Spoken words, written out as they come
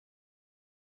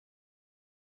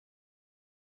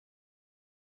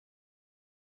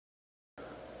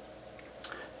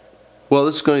Well,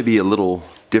 this is going to be a little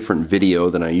different video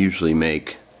than I usually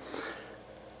make.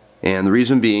 And the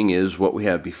reason being is what we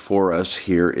have before us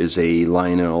here is a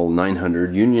Lionel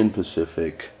 900 Union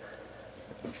Pacific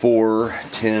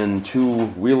 410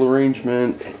 two-wheel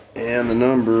arrangement, and the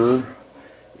number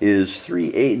is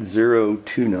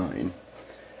 38029.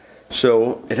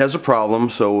 So it has a problem,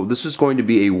 so this is going to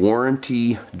be a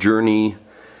warranty journey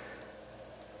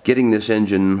getting this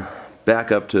engine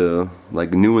back up to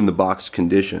like new in the box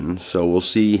condition. So we'll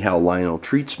see how Lionel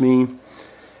treats me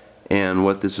and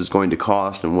what this is going to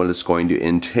cost and what it's going to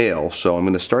entail. So I'm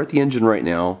going to start the engine right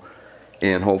now,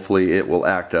 and hopefully it will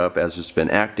act up as it's been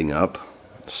acting up.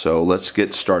 So let's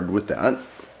get started with that.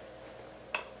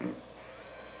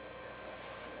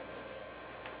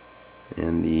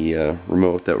 And the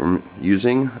remote that we're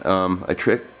using, I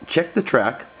checked the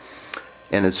track,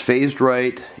 and it's phased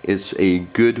right. It's a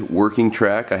good working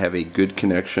track. I have a good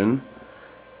connection,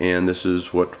 and this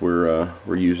is what we're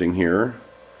using here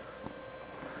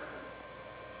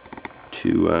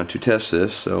to test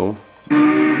this. So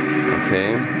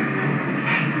okay,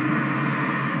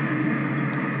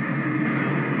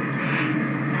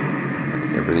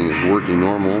 everything is working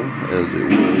normal as it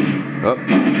would. Oh,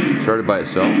 started by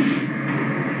itself.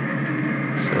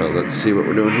 So let's see what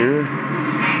we're doing here.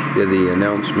 Get the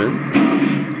announcement.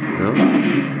 No.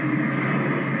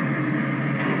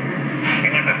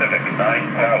 Union Pacific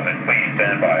 9000, please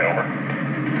stand by, over.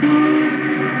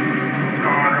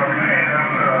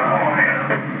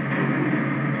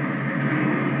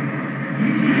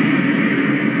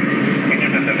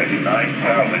 Union Pacific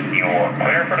 9000, you're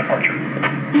clear for departure.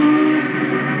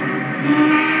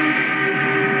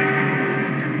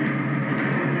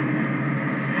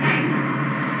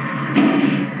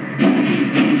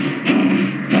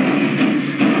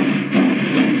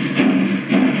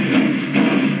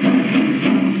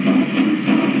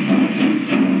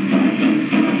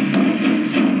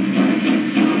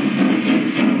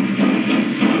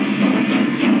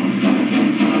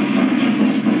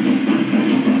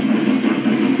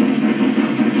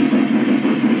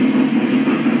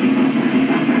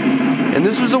 And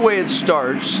this is the way it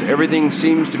starts. Everything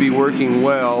seems to be working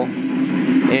well,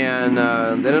 and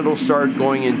then it'll start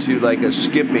going into like a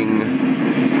skipping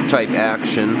type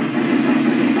action.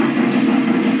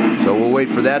 So we'll wait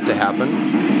for that to happen.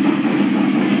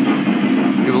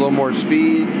 Give a little more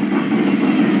speed.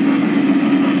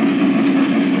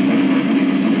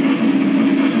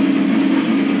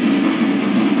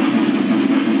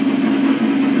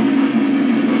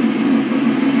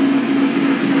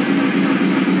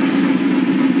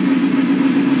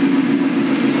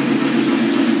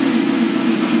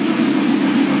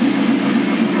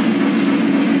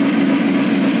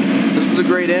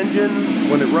 Great engine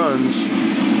when it runs.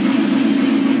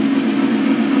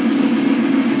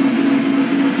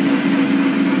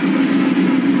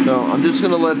 So I'm just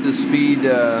going to let the speed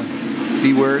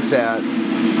be where it's at.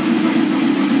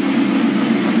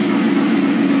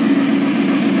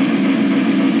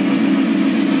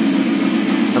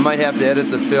 I might have to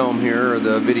edit the film here, or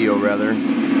the video rather,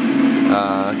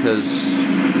 because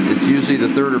it's usually the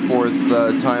third or fourth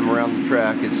time around the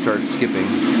track it starts skipping.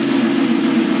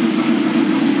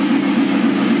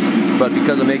 But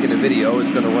because I'm making a video, it's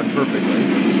going to run perfectly.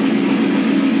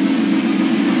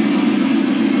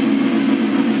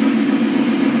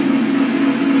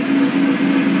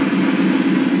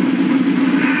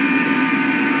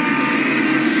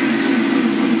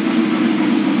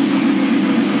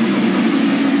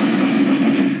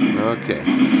 Okay.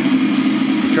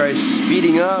 Try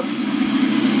speeding up,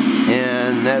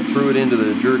 and that threw it into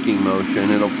the jerking motion.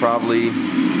 It'll probably,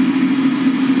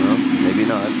 well, maybe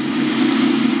not.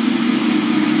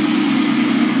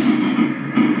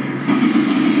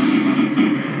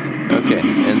 Okay,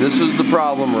 and this is the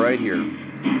problem right here.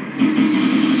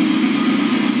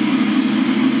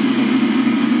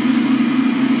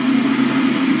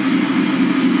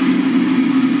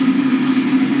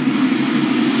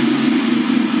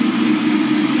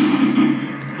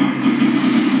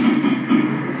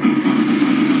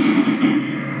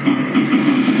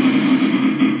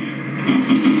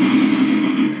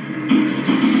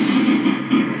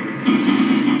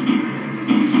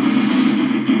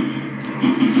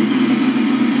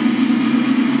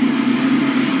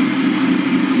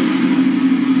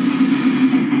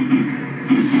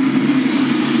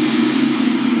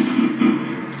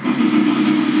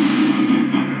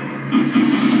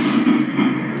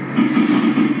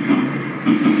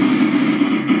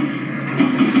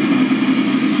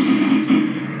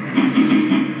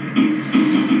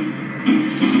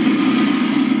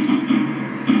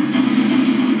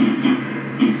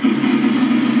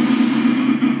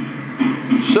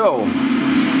 So,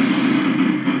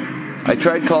 I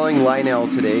tried calling Lionel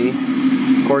today.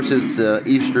 Of course, it's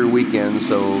Easter weekend,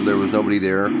 so there was nobody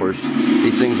there. Of course,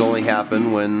 these things only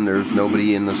happen when there's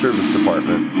nobody in the service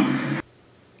department.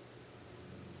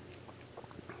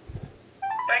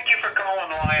 Thank you for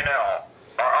calling Lionel.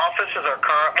 Our offices are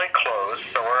currently closed,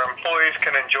 so our employees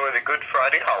can enjoy the Good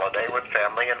Friday holiday with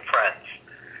family and friends.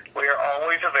 We are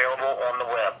always available on the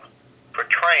web. For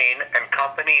train and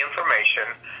company information,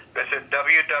 visit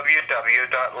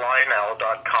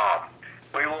www.lionel.com.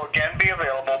 We will again be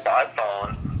available by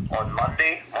phone on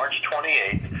Monday, March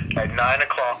 28th at 9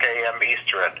 o'clock a.m.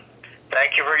 Eastern.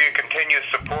 Thank you for your continued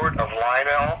support of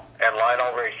Lionel and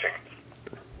Lionel Racing.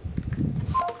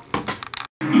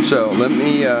 So let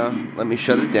me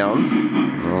shut it down.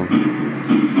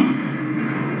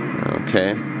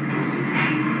 Okay.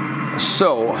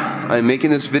 So I'm making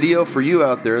this video for you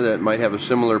out there that might have a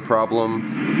similar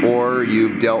problem, or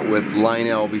you've dealt with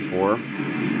Lionel before.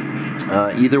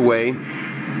 Either way,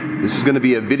 this is going to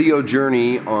be a video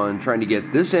journey on trying to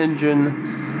get this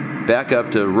engine back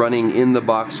up to running in the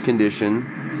box condition.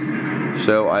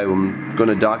 So I'm going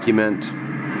to document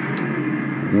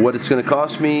what it's going to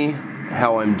cost me,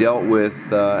 how I'm dealt with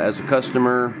as a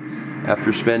customer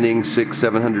after spending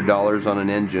 $600–700 on an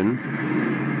engine.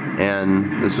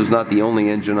 And this is not the only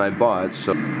engine I bought,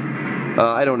 so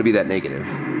I don't want to be that negative.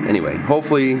 Anyway,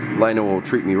 hopefully Lionel will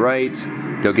treat me right.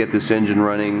 They'll get this engine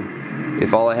running.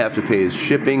 If all I have to pay is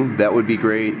shipping, that would be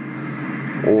great.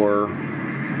 Or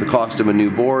the cost of a new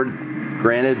board.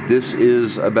 Granted, this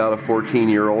is about a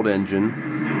 14-year-old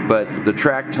engine, but the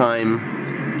track time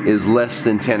is less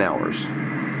than 10 hours.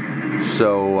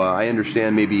 So I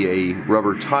understand maybe a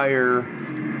rubber tire,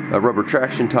 a rubber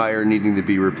traction tire needing to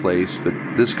be replaced, but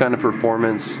this kind of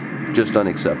performance, just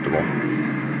unacceptable.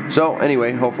 So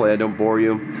anyway, hopefully I don't bore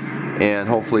you, and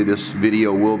hopefully this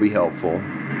video will be helpful.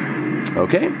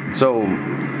 Okay, so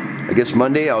I guess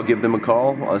Monday I'll give them a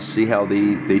call. I'll see how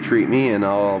they treat me, and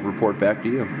I'll report back to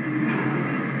you.